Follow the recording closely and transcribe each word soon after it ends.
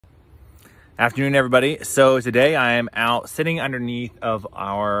Afternoon, everybody. So today I am out sitting underneath of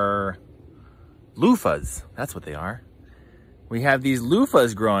our loofahs. That's what they are. We have these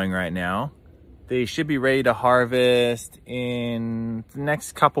loofahs growing right now. They should be ready to harvest in the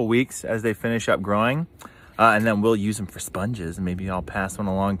next couple weeks as they finish up growing. And then we'll use them for sponges, and maybe I'll pass one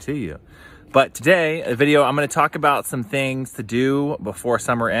along to you. But today, a video, I'm going to talk about some things to do before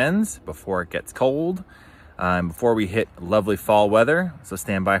summer ends, before it gets cold, before we hit lovely fall weather. So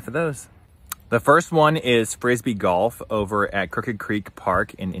stand by for those. The first one is Frisbee Golf over at Crooked Creek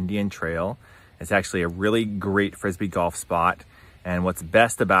Park in Indian Trail. It's actually a really great Frisbee golf spot. And what's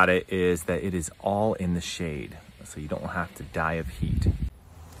best about it is that it is all in the shade, so you don't have to die of heat.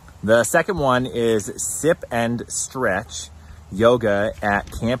 The second one is Sip and Stretch Yoga at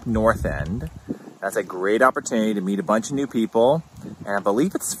Camp North End. That's a great opportunity to meet a bunch of new people, and I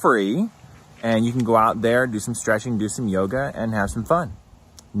believe it's free. And you can go out there, do some stretching, do some yoga, and have some fun.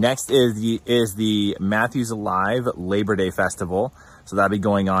 Next is the Matthews Alive Labor Day Festival. So that'll be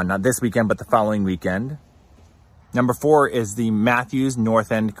going on not this weekend, but the following weekend. Number 4 is the Matthews North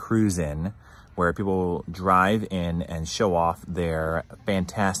End Cruise-In, where people will drive in and show off their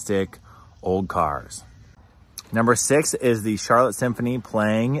fantastic old cars. Number 6 is the Charlotte Symphony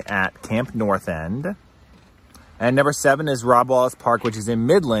playing at Camp North End. And number 7 is Rob Wallace Park, which is in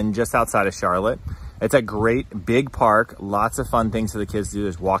Midland, just outside of Charlotte. It's a great big park, lots of fun things for the kids to do.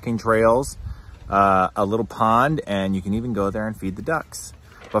 There's walking trails, a little pond, and you can even go there and feed the ducks.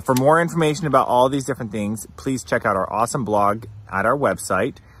 But for more information about all these different things, please check out our awesome blog at our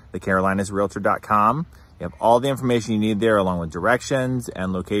website, thecarolinasrealtor.com. You have all the information you need there, along with directions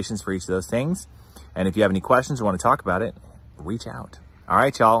and locations for each of those things. And if you have any questions or want to talk about it, reach out. All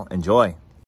right, y'all, enjoy.